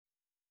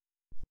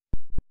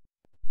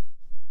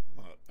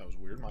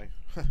weird.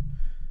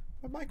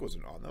 My mic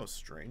wasn't on. That was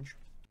strange.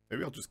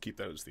 Maybe I'll just keep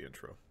that as the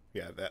intro.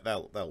 Yeah,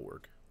 that'll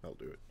work. That'll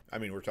do it. I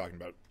mean, we're talking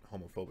about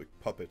homophobic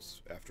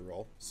puppets after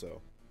all,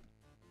 so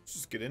let's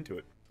just get into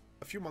it.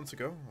 A few months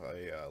ago,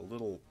 a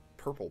little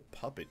purple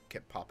puppet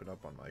kept popping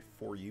up on my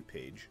For You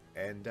page,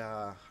 and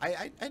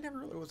I never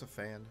really was a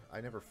fan.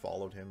 I never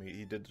followed him.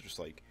 He did just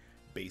like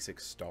basic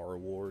Star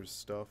Wars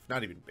stuff.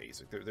 Not even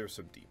basic. There's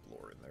some deep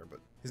lore in there, but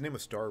his name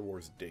was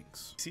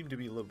StarWarsDinx. He seemed to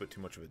be a little bit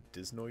too much of a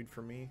Disnoid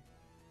for me,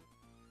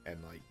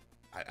 and like,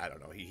 I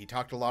don't know. He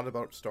talked a lot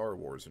about Star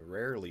Wars, and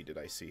rarely did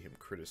I see him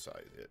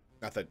criticize it.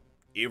 Not that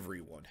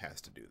everyone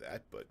has to do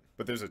that, but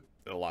there's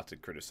a lot to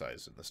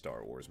criticize in the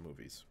Star Wars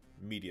movies,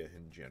 media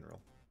in general.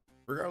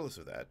 Regardless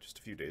of that, just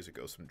a few days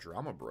ago, some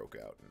drama broke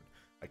out, and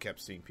I kept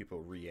seeing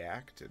people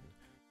react and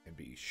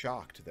be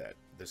shocked that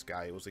this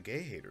guy was a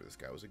gay hater,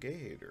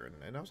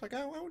 and I was like,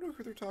 oh, I wonder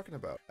who they're talking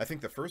about. I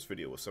think the first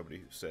video was somebody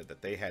who said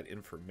that they had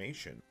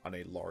information on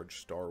a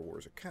large Star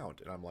Wars account,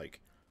 and I'm like,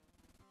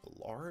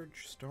 a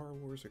large Star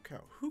Wars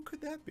account? Who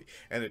could that be?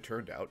 And it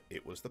turned out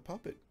it was the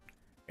puppet,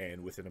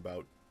 and within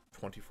about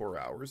 24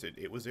 hours,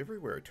 it was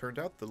everywhere. It turned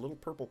out the little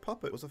purple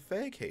puppet was a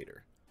fag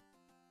hater.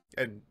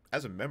 And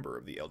as a member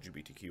of the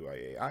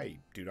LGBTQIA, I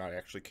do not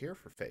actually care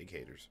for fag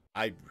haters.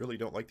 I really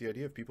don't like the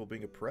idea of people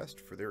being oppressed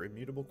for their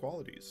immutable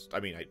qualities. I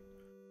mean, I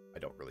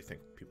don't really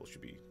think people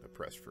should be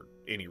oppressed for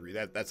any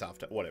reason. That's off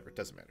to whatever, it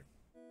doesn't matter.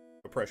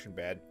 Oppression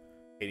bad,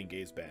 hating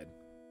gays bad.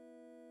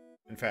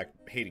 In fact,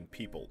 hating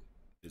people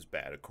is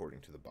bad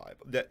according to the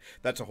Bible.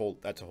 That's a whole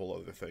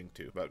other thing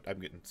too. But I'm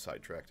getting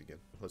sidetracked again.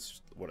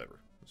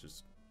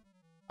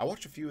 I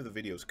watched a few of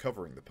the videos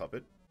covering the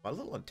puppet. My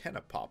little antenna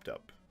popped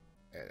up.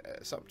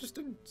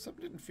 Something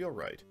didn't feel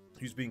right.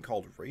 He was being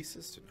called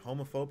racist and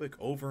homophobic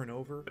over and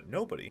over, but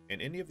nobody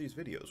in any of these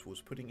videos was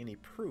putting any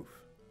proof.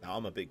 Now,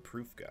 I'm a big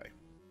proof guy.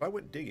 I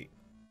went digging,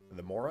 and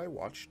the more I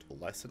watched, the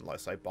less and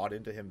less I bought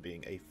into him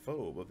being a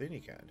phobe of any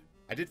kind.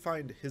 I did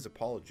find his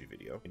apology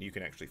video, and you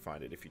can actually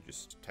find it if you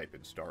just type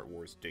in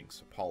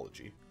StarWarsDinx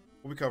apology.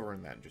 We'll be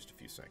covering that in just a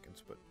few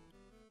seconds, but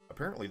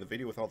apparently the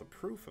video with all the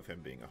proof of him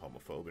being a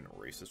homophobe and a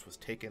racist was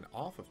taken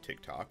off of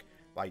TikTok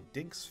by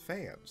Dinx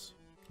fans.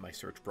 My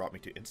search brought me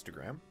to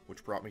Instagram,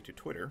 which brought me to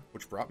Twitter,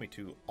 which brought me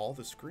to all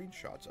the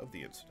screenshots of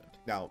the incident.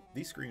 Now,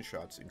 these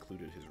screenshots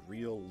included his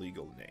real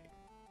legal name,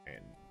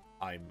 and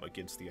I'm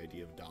against the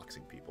idea of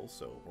doxing people,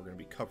 so we're going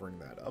to be covering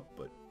that up,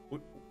 but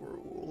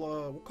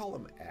we'll call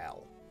him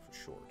Al for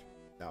short.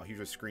 Now,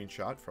 here's a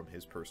screenshot from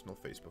his personal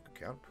Facebook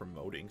account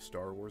promoting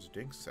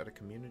StarWarsDinx at a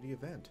community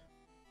event.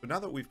 So now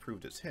that we've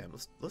proved it's him,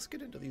 let's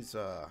get into these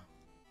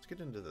Let's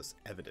get into this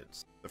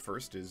evidence. The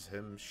first is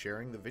him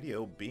sharing the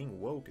video. Being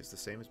woke is the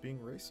same as being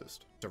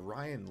racist. It's a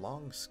Ryan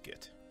Long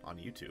skit on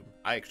YouTube.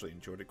 I actually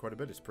enjoyed it quite a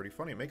bit. It's pretty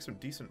funny. It makes some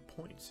decent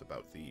points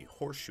about the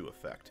horseshoe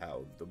effect,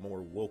 how the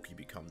more woke you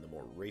become, the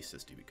more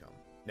racist you become.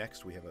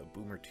 Next, we have a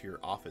boomer tier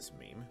office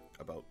meme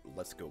about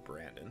 "Let's go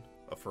Brandon,"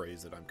 a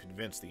phrase that I'm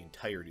convinced the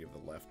entirety of the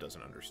left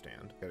doesn't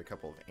understand. Got a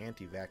couple of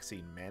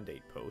anti-vaccine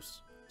mandate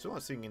posts. Still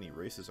not seeing any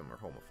racism or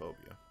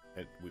homophobia.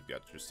 And we've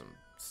got just some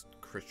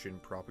Christian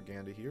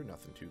propaganda here,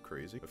 nothing too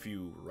crazy. A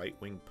few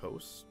right-wing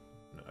posts,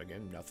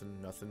 again,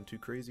 nothing too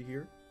crazy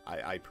here.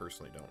 I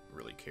personally don't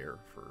really care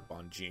for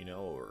Bongino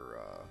or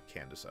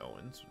Candace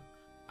Owens.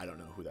 I don't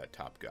know who that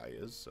top guy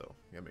is, so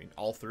I mean,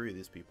 all three of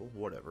these people,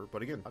 whatever.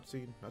 But again, not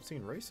seeing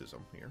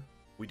racism here.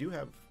 We do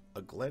have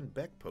a Glenn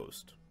Beck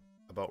post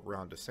about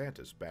Ron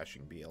DeSantis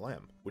bashing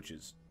BLM, which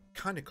is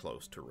kind of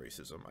close to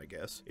racism, I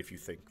guess, if you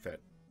think that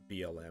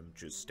BLM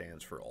just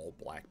stands for all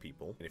black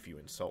people, and if you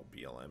insult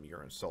BLM,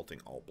 you're insulting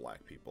all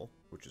black people,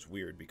 which is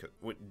weird because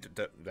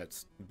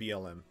that's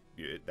BLM,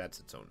 that's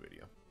its own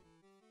video.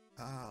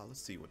 Let's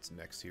see what's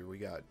next here. We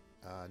got,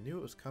 knew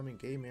it was coming,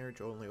 gay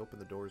marriage only opened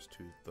the doors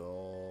to the,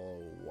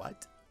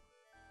 what?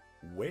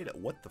 Wait,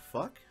 what the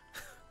fuck?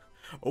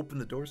 Open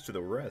the doors to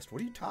the rest?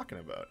 What are you talking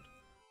about?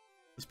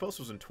 This post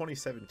was in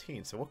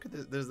 2017, so what could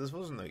this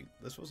wasn't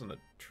a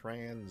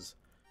trans,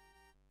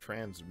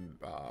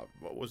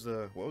 what was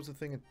the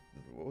thing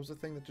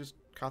that just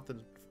caught the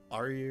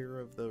ire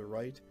of the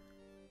right?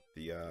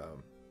 The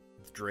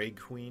drag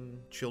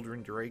queen,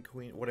 children drag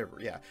queen, whatever.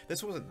 Yeah,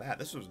 this wasn't that.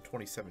 This was in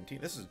 2017.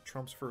 This is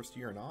Trump's first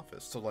year in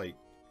office. So like,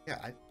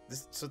 yeah,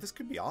 this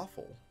could be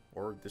awful,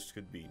 or this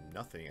could be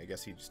nothing. I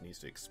guess he just needs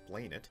to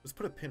explain it. Let's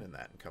put a pin in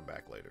that and come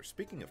back later.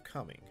 Speaking of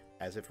coming,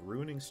 as if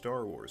ruining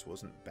Star Wars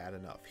wasn't bad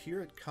enough,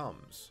 here it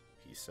comes,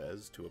 he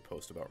says to a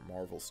post about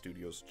Marvel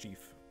Studios'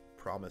 chief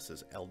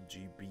promises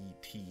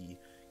LGBTQIA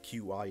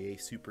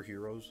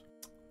superheroes.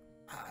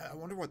 I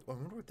wonder what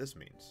this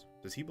means.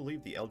 Does he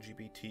believe the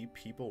LGBT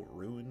people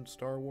ruined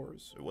Star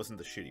Wars? It wasn't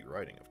the shitty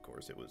writing, of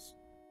course. It was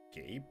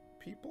gay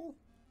people?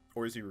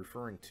 Or is he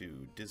referring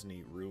to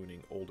Disney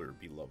ruining older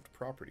beloved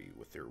property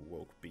with their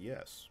woke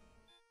BS?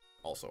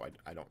 Also,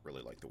 I don't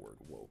really like the word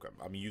woke.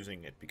 I'm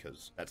using it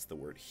because that's the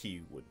word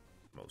he would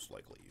most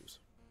likely use.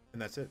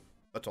 And that's it.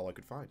 That's all I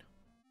could find.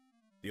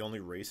 The only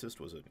racist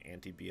was an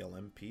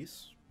anti-BLM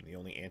piece, and the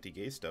only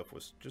anti-gay stuff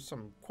was just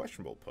some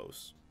questionable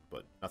posts,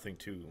 but nothing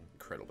too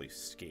incredibly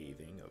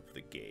scathing of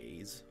the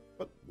gays.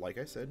 But like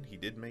I said, he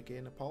did make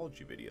an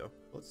apology video.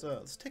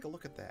 Let's take a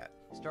look at that.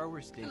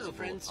 StarWarsDinx. Hello,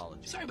 friends.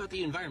 Apology. Sorry about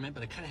the environment,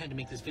 but I kind of had to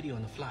make this video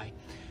on the fly.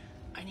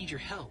 I need your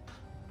help.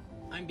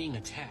 I'm being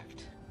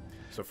attacked.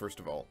 So first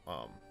of all,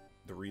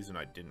 the reason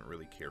I didn't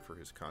really care for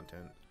his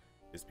content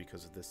is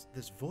because of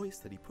this voice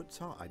that he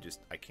puts on.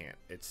 I can't.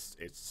 It's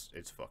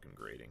fucking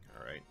grating.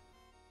 All right.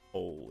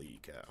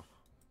 Holy cow.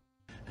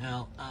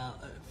 Now,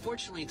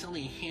 fortunately, it's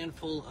only a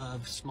handful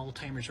of small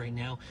timers right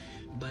now,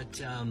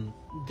 but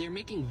they're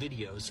making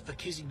videos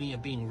accusing me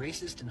of being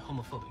racist and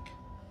homophobic.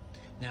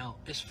 Now,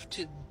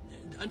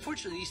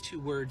 unfortunately, these two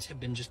words have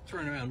been just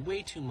thrown around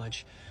way too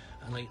much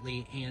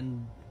lately,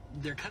 and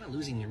they're kind of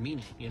losing their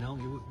meaning, you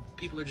know?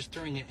 People are just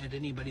throwing it at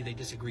anybody they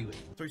disagree with.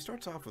 So he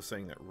starts off with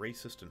saying that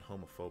racist and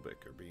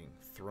homophobic are being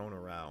thrown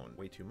around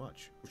way too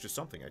much, which is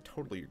something I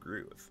totally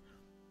agree with.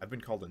 I've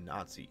been called a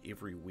Nazi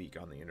every week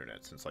on the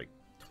internet since like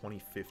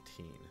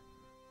 2015,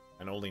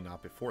 and only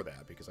not before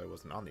that because I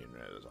wasn't on the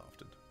internet as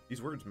often.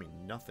 These words mean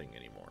nothing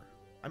anymore.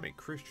 I'm a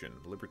Christian,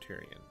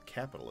 libertarian,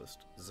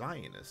 capitalist,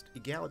 Zionist,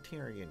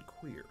 egalitarian,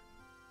 queer.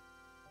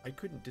 I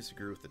couldn't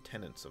disagree with the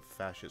tenets of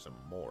fascism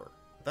more.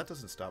 But that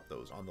doesn't stop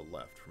those on the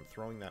left from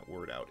throwing that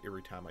word out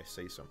every time I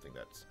say something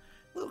that's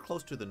a little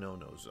close to the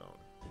no-no zone.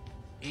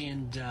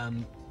 And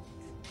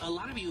a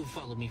lot of you have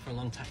followed me for a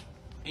long time,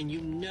 and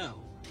you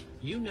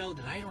know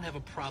that I don't have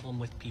a problem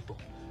with people.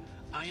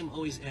 I am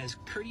always as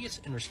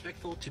courteous and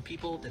respectful to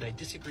people that I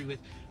disagree with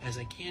as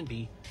I can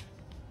be,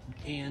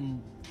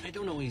 and I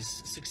don't always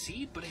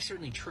succeed, but I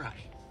certainly try.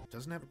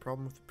 Doesn't have a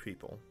problem with the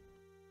people.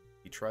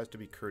 He tries to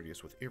be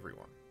courteous with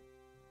everyone.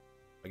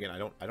 Again,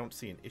 I don't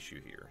see an issue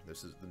here.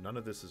 None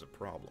of this is a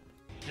problem.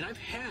 And I've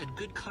had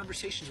good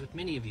conversations with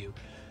many of you,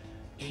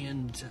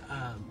 and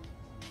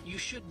you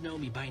should know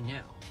me by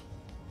now.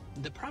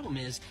 The problem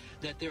is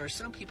that there are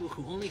some people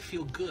who only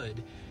feel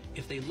good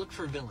if they look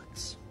for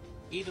villains,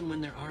 even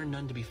when there are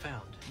none to be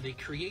found. They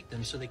create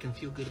them so they can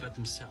feel good about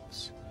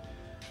themselves.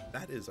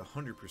 That is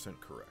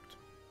 100% correct.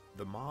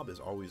 The mob is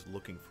always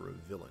looking for a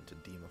villain to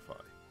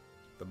demify.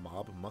 The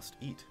mob must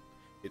eat.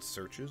 It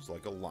searches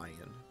like a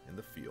lion in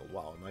the field.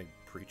 Wow, am I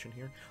preaching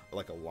here?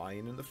 Like a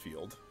lion in the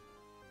field,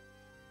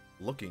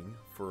 looking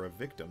for a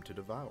victim to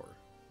devour.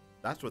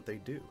 That's what they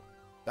do.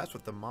 That's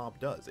what the mob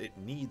does. It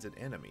needs an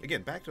enemy.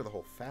 Again, back to the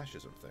whole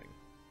fascism thing.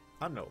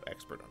 I'm no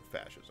expert on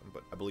fascism,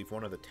 but I believe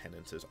one of the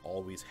tenets is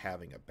always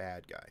having a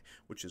bad guy,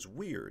 which is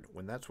weird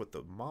when that's what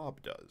the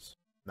mob does.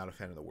 Not a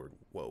fan of the word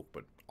woke,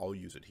 but I'll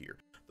use it here.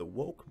 The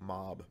woke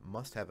mob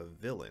must have a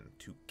villain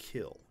to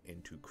kill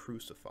and to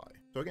crucify.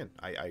 So again,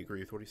 I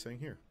agree with what he's saying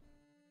here.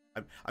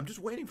 I'm just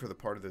waiting for the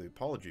part of the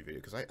apology video,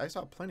 because I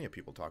saw plenty of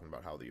people talking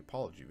about how the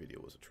apology video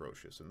was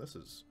atrocious, and this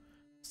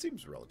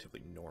seems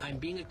relatively normal. I'm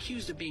being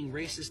accused of being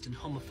racist and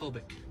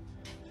homophobic.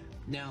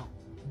 Now,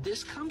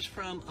 this comes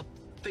from a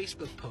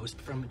Facebook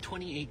post from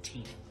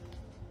 2018,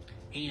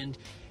 and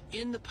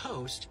in the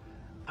post,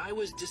 I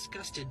was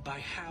disgusted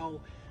by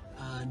how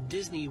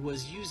Disney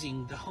was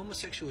using the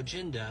homosexual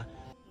agenda.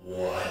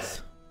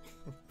 What?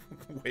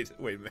 wait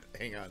a minute,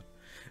 hang on.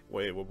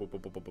 Wait, we're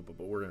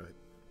gonna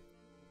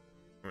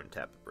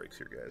tap the brakes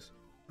here, guys.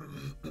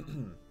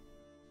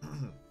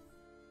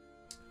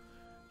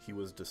 He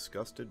was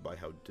disgusted by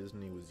how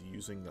Disney was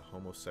using the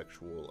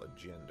homosexual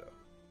agenda.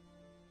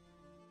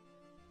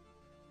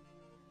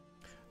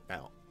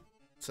 Now,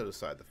 set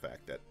aside the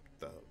fact that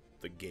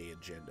the gay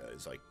agenda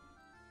is like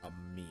a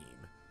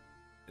meme,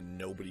 and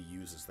nobody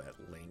uses that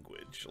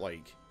language.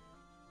 Like,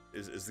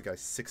 is the guy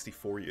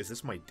 64? Is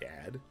this my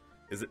dad?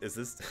 Is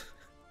this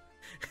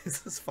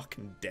is this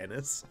fucking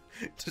Dennis?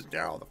 Just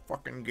now the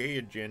fucking gay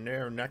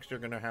agenda. Next they're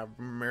gonna have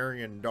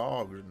marrying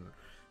dogs and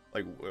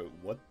like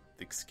what?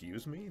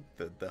 Excuse me?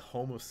 The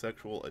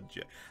homosexual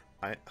agenda.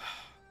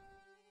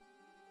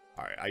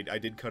 Alright, I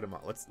did cut him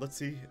out. Let's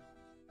see.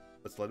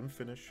 Let's let him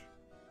finish.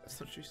 That's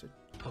what she said.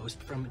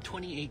 Post from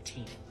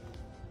 2018,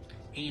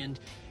 and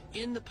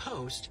in the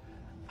post,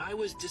 I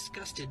was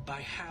disgusted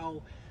by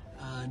how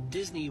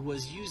Disney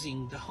was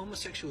using the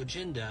homosexual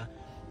agenda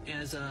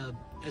as a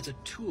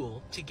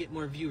tool to get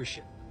more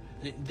viewership.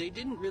 They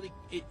didn't really.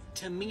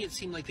 To me, it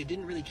seemed like they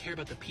didn't really care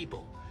about the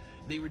people.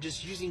 They were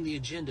just using the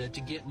agenda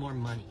to get more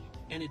money,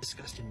 and it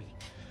disgusted me.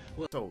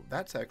 Well, so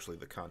that's actually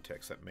the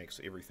context that makes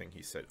everything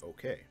he said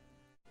okay.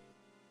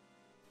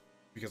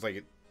 Because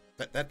like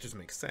that just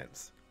makes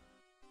sense.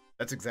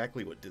 That's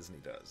exactly what Disney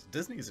does.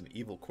 Disney is an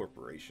evil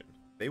corporation.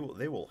 They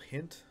will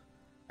hint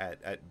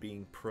at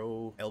being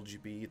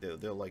pro-LGBT.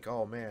 They're like,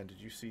 oh man,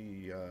 did you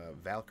see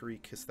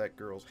Valkyrie kiss that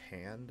girl's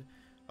hand?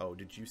 Oh,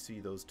 did you see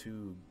those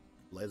two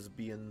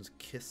lesbians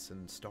kiss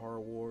in Star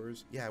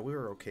Wars? Yeah, we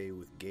were okay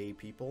with gay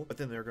people. But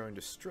then they're going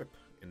to strip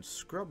and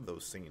scrub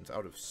those scenes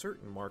out of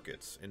certain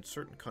markets in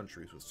certain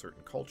countries with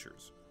certain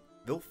cultures.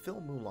 They'll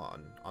film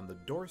Mulan on the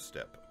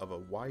doorstep of a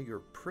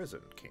Uyghur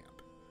prison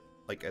camp,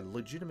 like a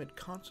legitimate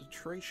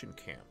concentration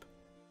camp.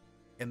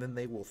 And then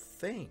they will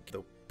thank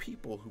the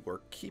people who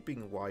are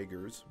keeping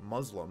Uyghurs,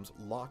 Muslims,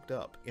 locked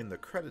up in the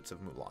credits of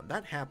Mulan.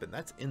 That happened.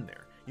 That's in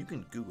there. You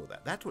can Google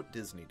that. That's what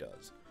Disney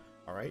does.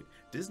 Alright?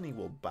 Disney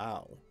will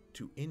bow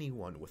to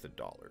anyone with a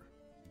dollar.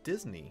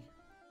 Disney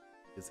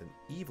is an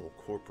evil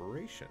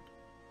corporation.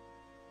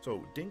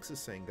 So Dinx is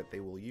saying that they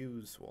will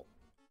use, well,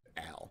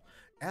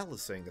 Al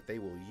is saying that they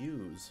will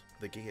use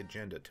the gay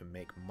agenda to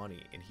make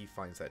money, and he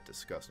finds that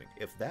disgusting.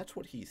 If that's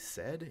what he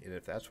said, and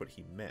if that's what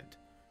he meant,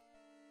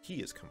 he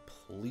is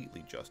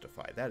completely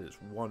justified. That is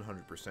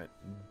 100%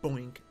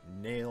 boink,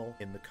 nail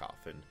in the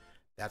coffin.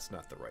 That's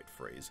not the right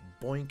phrase.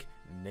 Boink,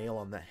 nail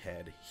on the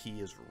head. He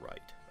is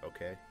right,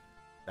 okay?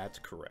 That's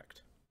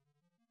correct.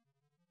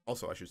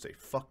 Also, I should say,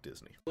 fuck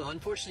Disney. Well,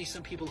 unfortunately,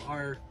 some people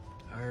are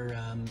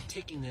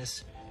taking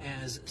this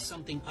as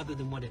something other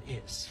than what it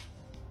is.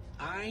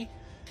 I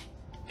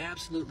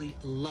absolutely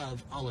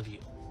love all of you.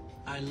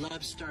 I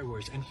love Star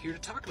Wars. I'm here to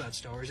talk about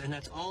Star Wars, and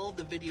that's all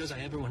the videos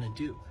I ever want to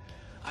do.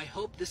 I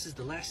hope this is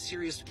the last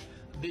serious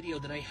video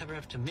that I ever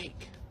have to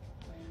make.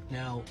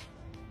 Now,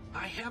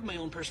 I have my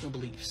own personal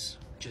beliefs,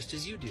 just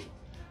as you do.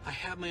 I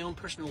have my own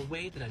personal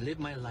way that I live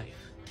my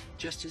life,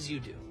 just as you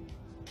do.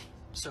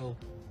 So,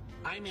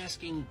 I'm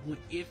asking,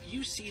 if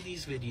you see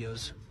these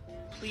videos,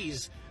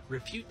 please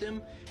refute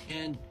them,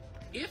 and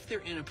if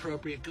they're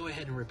inappropriate, go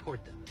ahead and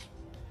report them.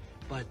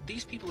 But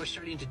these people are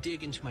starting to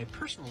dig into my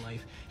personal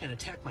life and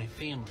attack my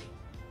family.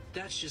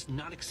 That's just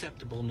not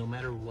acceptable no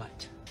matter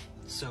what.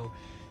 So,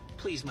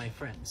 please, my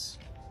friends,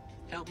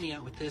 help me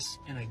out with this,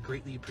 and I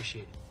greatly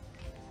appreciate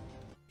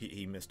it.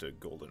 He missed a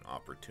golden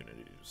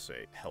opportunity to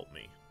say, help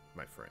me,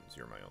 my friends,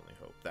 you're my only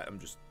hope. That I'm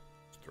just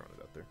throwing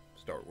it out there.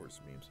 Star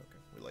Wars memes, okay,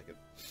 we like it.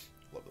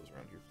 Love those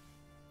around here.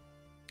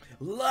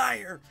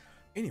 Liar!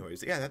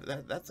 Anyways, yeah,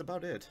 that's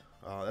about it.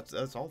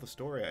 That's all the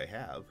story I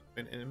have,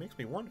 and it makes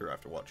me wonder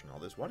after watching all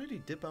this, why did he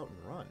dip out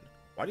and run?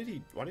 Why did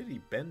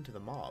he bend to the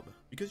mob?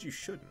 Because you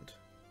shouldn't.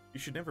 You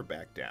should never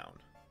back down.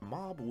 The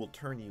mob will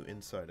turn you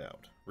inside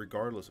out,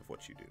 regardless of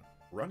what you do.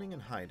 Running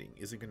and hiding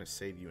isn't going to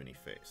save you any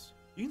face.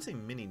 You can say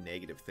many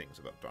negative things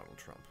about Donald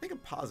Trump. I think a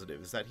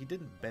positive is that he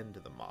didn't bend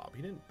to the mob.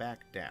 He didn't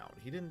back down.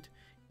 He didn't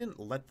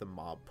let the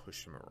mob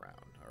push him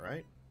around,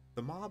 alright?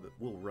 The mob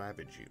will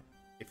ravage you.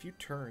 If you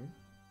turn,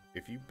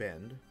 if you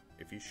bend,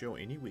 if you show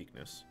any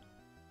weakness,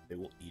 they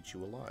will eat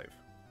you alive.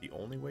 The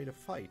only way to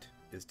fight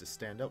is to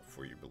stand up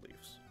for your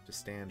beliefs, to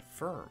stand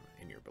firm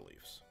in your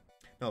beliefs.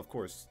 Now, of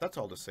course, that's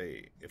all to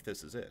say if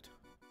this is it.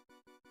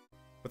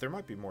 But there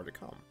might be more to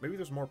come. Maybe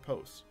there's more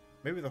posts.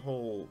 Maybe the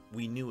whole,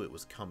 we knew it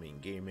was coming,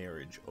 gay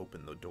marriage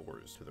opened the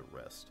doors to the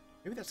rest.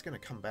 Maybe that's going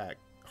to come back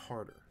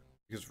harder.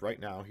 Because right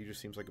now, he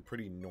just seems like a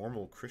pretty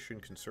normal Christian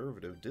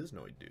conservative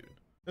Disnoid dude.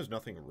 There's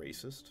nothing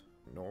racist,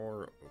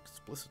 nor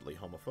explicitly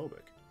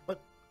homophobic.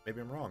 But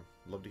maybe I'm wrong.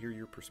 I'd love to hear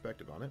your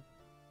perspective on it.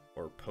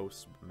 Or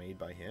posts made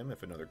by him,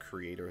 if another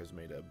creator has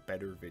made a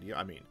better video.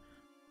 I mean,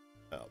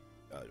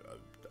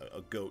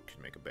 a goat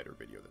can make a better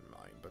video than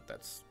mine, but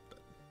that's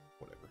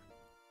whatever.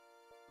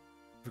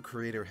 If a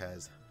creator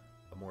has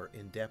a more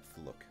in-depth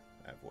look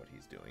at what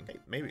he's doing. Hey,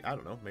 maybe, I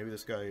don't know, maybe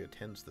this guy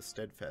attends the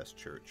Steadfast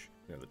Church.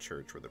 You know, the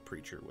church where the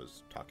preacher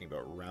was talking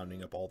about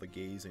rounding up all the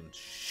gays and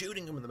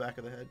shooting them in the back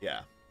of the head.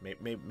 Yeah,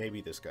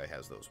 maybe this guy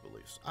has those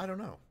beliefs. I don't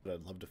know, but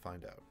I'd love to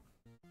find out.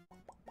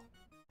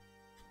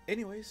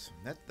 Anyways,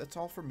 that's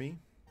all from me.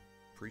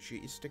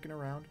 Appreciate you sticking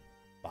around.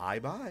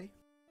 Bye-bye.